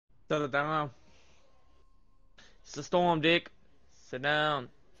Settle down. It's a storm, Dick. Sit down.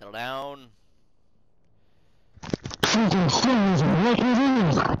 Settle down.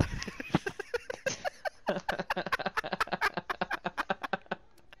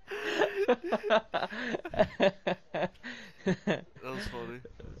 That was funny.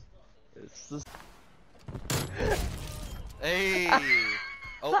 It's just... Hey!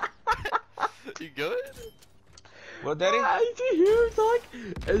 Oh. You good? What, Daddy? I see you talk.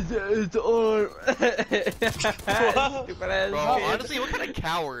 It's on. Stupid ass Bro, kid. honestly, what kind of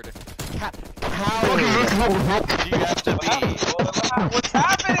coward? Coward do you have to be? What's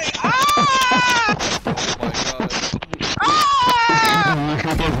happening? Ah! Oh my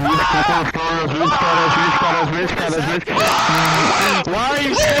god. Why are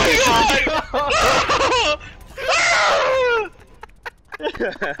you saying?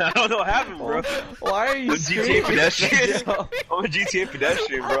 I don't know what happened, bro. Why are you I'm a GTA screaming? pedestrian. Yo. I'm a GTA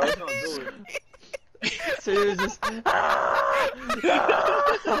pedestrian, bro. That's what I'm doing. So you're just... I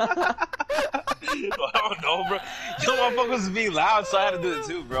don't know, bro. Yo, motherfuckers was being loud, so I had to do it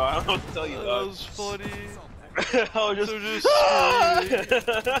too, bro. I don't know what to tell you, That dog. was funny. I was just...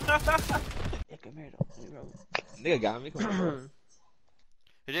 Yeah, come here though. Nigga got me. Come on, bro.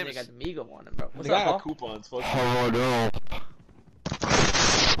 Hey, They James. got the Migo on him, bro. What's Nigga, I up, got Paul? coupons. Fuck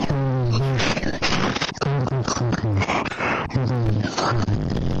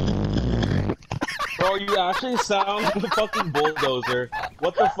Bro, you actually sound like a fucking bulldozer.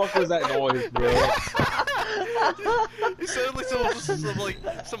 What the fuck was that noise, bro? You sounded like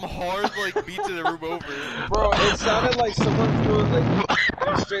some hard beat to the room over. Bro, it sounded like someone doing like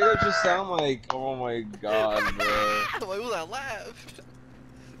you straight up just sound like, oh my god, bro. Why would I laugh?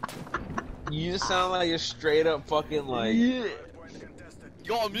 You just sound like you're straight up fucking like. Yeah. You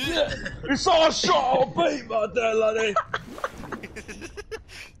got me. It's all shot on beat, my there, laddie.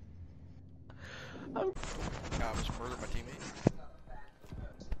 God, I just murdered my teammate.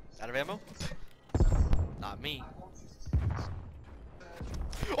 Out of ammo? Not me.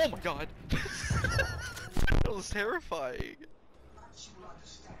 Oh my god! That was terrifying.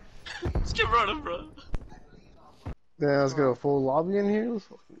 Just keep running, bro. Yeah, let's get a full lobby in here. Let's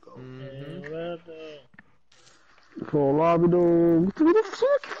fucking go. Full lobby, though. What the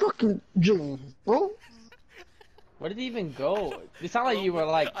fuck, fucking June, bro? Where did he even go? You sound like you were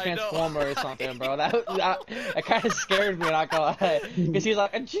like I know. Transformer or something, bro. That kind of scared me, not gonna lie. Because he's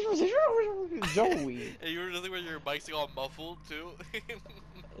like, Joey. And you were nothing when your mic's all muffled too.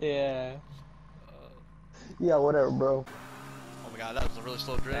 Yeah. Yeah, whatever, bro. Oh my god, that was a really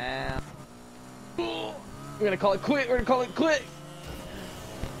slow drip. Damn. We're gonna call it quit. We're gonna call it quit.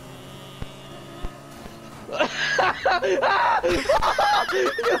 You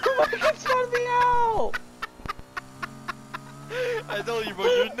fucking spun me out. I know you, bro.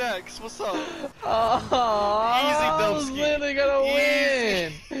 You're next. What's up? Oh, Easy, I was Dubsky. literally gonna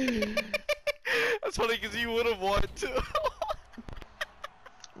win. That's funny because you would have won too.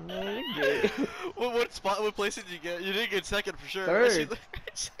 Man, you're good. What place did you get? You didn't get second for sure. Third. I see the-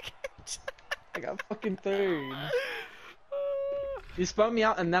 second. I got fucking third. You spun me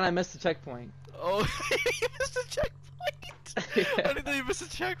out and then I missed the checkpoint. Oh, you missed a checkpoint. Yeah. I didn't know you missed a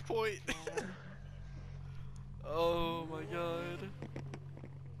checkpoint. Oh my god.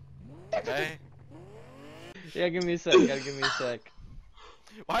 Okay. Yeah, give me a sec. Gotta give me a sec.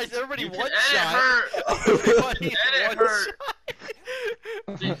 Why is everybody You can one edit shot? her. Everybody Edit one her.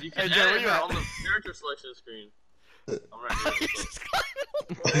 shot. Dude, you can Hey, Joe, where edit you her at? on the character selection screen. I'm right You here. just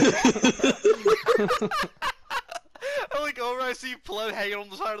I look over, I see blood hanging on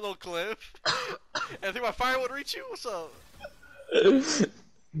the side of the little cliff. And I think my fire would reach you. What's up?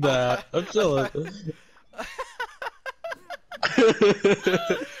 Nah, I'm chilling.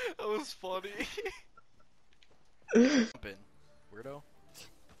 That was funny. Weirdo.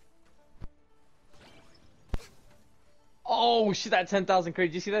 Oh shit, that 10,000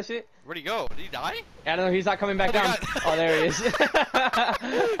 crate. Did you see that shit? Where'd he go? Did he die? I don't know, he's not coming back Oh my down. God. Oh, there he is.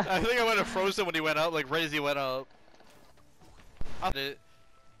 I think I might have frozen when he went up, like right as he went up. I'm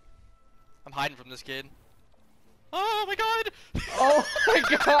hiding from this kid. Oh my god! Oh my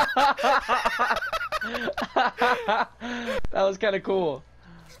god! That was kind of cool.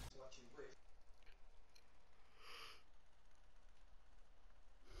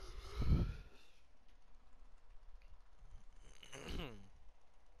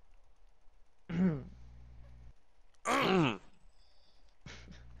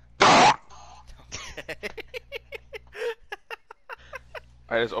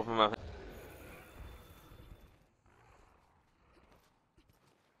 I just opened my.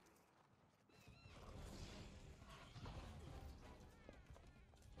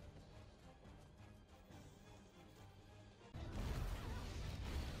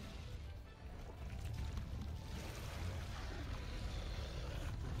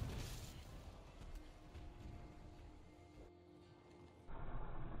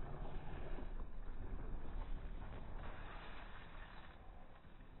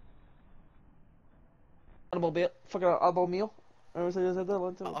 automobile. Remember I said that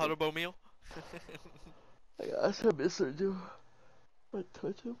one time? Automobile. I should miss her too. I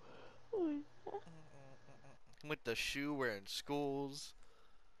touch him. With the shoe wearing schools.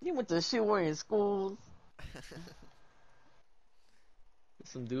 You went to shoe wearing schools.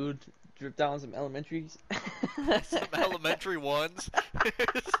 Some dude dripped down some elementaries. Some elementary ones.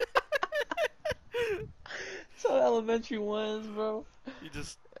 Some elementary ones, bro. You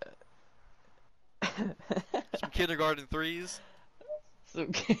just some kindergarten threes. Some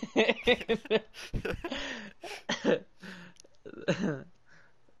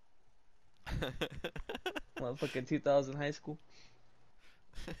motherfucking 2000 high school.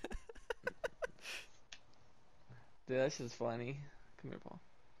 Dude, that shit's funny. Come here, Paul.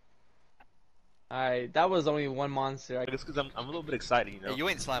 Alright, that was only one monster. It's because I'm a little bit excited, you know. Hey, you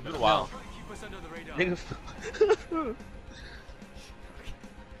ain't slamming. It's been a while. Nigga.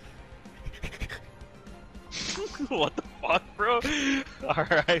 What the fuck, bro?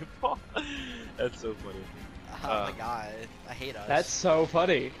 Alright, Paul. That's so funny. Oh my god, I hate us. That's so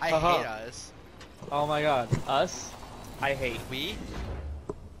funny. I hate us. Oh my god. Us? I hate. We?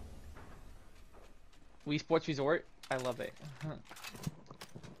 Wii Sports Resort? I love it.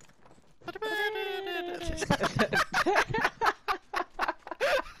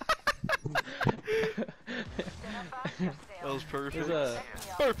 That was perfect.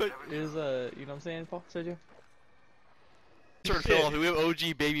 Perfect. You know what I'm saying, Paul? Sergio? Sort of feel we have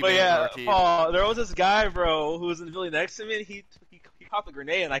OG baby But man yeah, on our team. Paul, there was this guy, bro, who was in the building next to me, and he popped a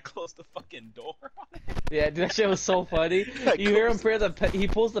grenade, and I closed the fucking door on him. Yeah, dude, that shit was so funny. You hear him press he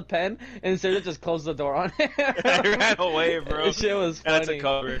pulls the pen, and Sergio just closes the door on him. I ran away, bro. That shit was funny. And I took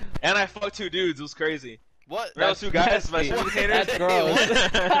cover. And I fucked 2 dudes, it was crazy. What? Those 2 guys, my nasty. facilitators. That's gross.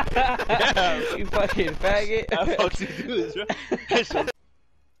 Yeah. You fucking faggot. I fucked 2 dudes, bro.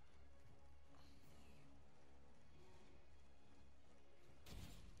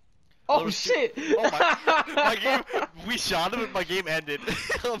 Oh shit! Oh my game. We shot him and my game ended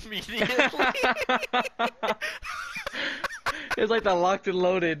immediately. It's like the locked and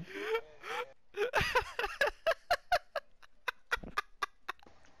loaded.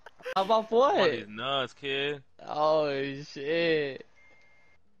 How about what? On these nuts, kid. Oh shit!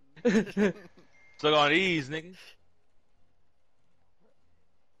 Look on these, nigga.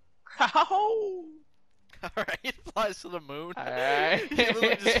 How? Alright, flies to the moon. Alright. He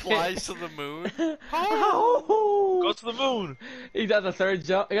literally just flies to the moon. Go to the moon. He got the 3rd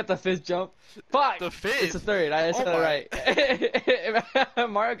jump. He got the 5th jump. Fuck! The 5th? It's the 3rd. I said it right.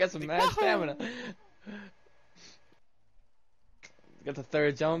 Mario got some mad stamina. Got the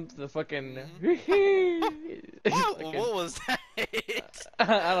 3rd jump. The fucking. What? What was that?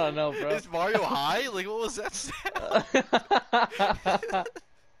 I don't know, bro. Is Mario high? Like, what was that sound?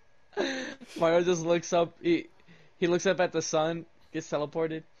 Mario just looks up. He looks up at the sun. Gets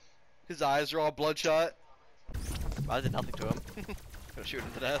teleported. His eyes are all bloodshot. I did nothing to him. Gonna shoot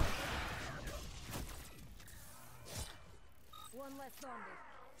him to death. One less zombie.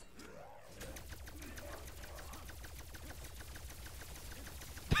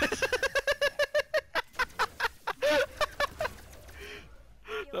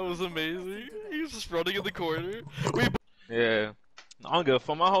 That was amazing. He was just running in the corner. Yeah. I don't give a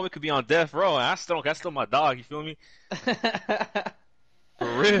fuck. My homie could be on death row, and that's still my dog. You feel me? For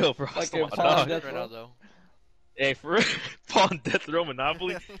real, bro. That's still my dog. Death Right row. now, though. Hey, for real. Paul on death row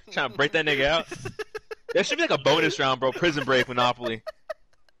Monopoly. Trying to break that nigga out. There should be like a bonus round, bro. Prison break Monopoly.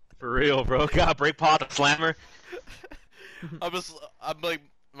 For real, bro. God, break Paul the slammer. I'm like,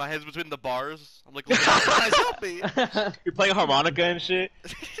 my head's between the bars. I'm like, look at guys, help me. You're playing harmonica and shit.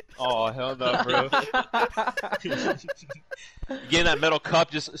 Oh hell no, bro. Getting that metal cup,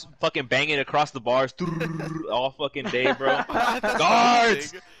 just fucking banging across the bars all fucking day, bro. That's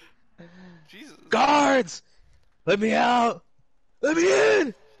Guards! amazing. Jesus. Guards! Let me out! Let me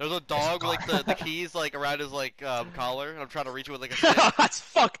in! There's a dog with like the keys like around his like collar. And I'm trying to reach it with like a stick. That's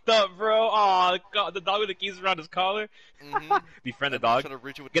fucked up, bro. Oh god, the dog with the keys around his collar. Befriend the dog. Trying to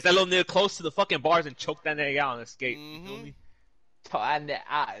reach it with Get the that stick. little nigga close to the fucking bars and choke that nigga out and escape. You feel me? Trying to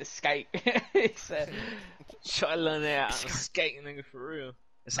escape. He said, Shut that nigga out and escape, nigga, for real.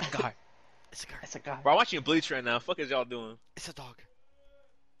 It's a guy. It's a guy. "It's a guy. Bro, I'm watching Bleach right now. Fuck is y'all doing? It's a dog.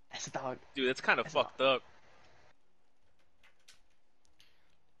 It's a dog." Dude, that's kind of fucked up.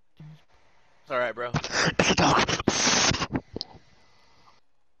 It's alright, bro.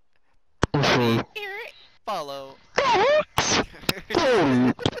 Follow.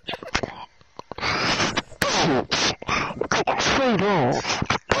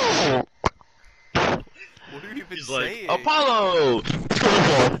 What are you even He's like, saying? Apollo!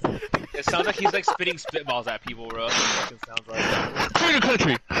 It sounds like he's like spitting spitballs at people, bro. That's what it sounds like. Free the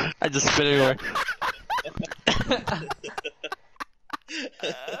country. I just spit everywhere.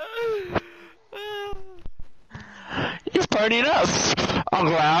 He's partying up.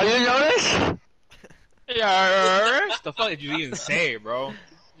 Uncle Al, you notice? Yeah. What the fuck did you even say, bro?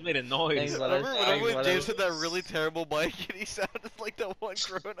 You made a noise. Thanks, bud. Remember when James had that really terrible mic and he sounded like that one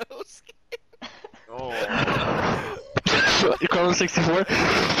Chronos? Oh. Chrono 64.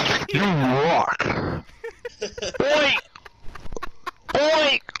 You rock. Boy!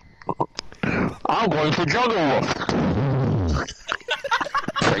 Boy! I'm going for Jungle Wolf.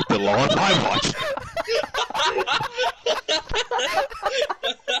 Break the law and I watch.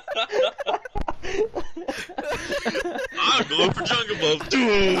 I'm going for Jungle Book.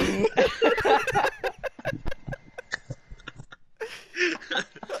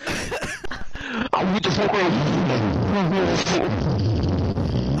 I'm with the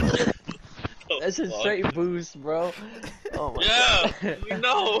That's a straight boost, bro. Oh my Yeah, god. we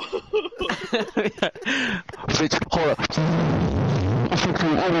know. Bitch, hold up.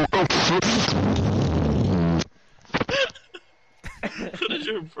 What is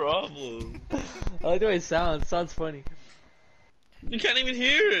your problem? I like the way it sounds. It sounds funny. You can't even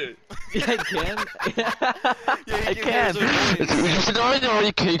hear it. Yeah, I can. Yeah, I you can can. hear his voice. Just annoying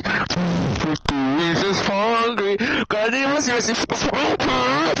you cake. He's just hungry. God, he must be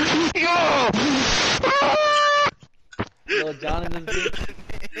Yo! Little John in this bitch.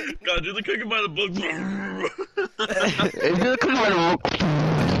 God, do the cooking by the book. If you're cooking by the book,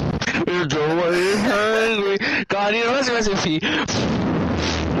 you know what is hungry. God, he must be recipe.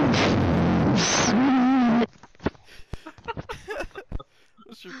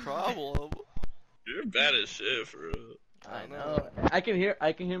 What's your problem? You're bad as shit, for real. I know. I can hear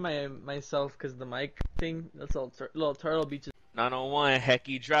myself because the mic thing. That's all. Little Turtle Beaches. 901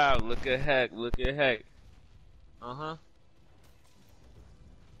 Hecky Drive. Look at heck. Look at heck. Uh-huh.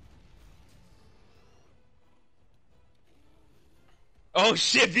 Oh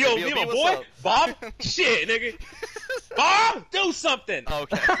shit, V.O.B. my what's boy? up? Bob? Shit, nigga. Bob, do something!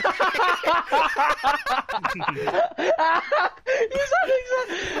 Okay.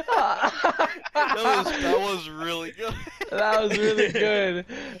 That was really good. That was really good.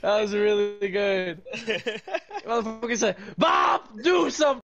 That was really good. Motherfucker said, Bob, do something!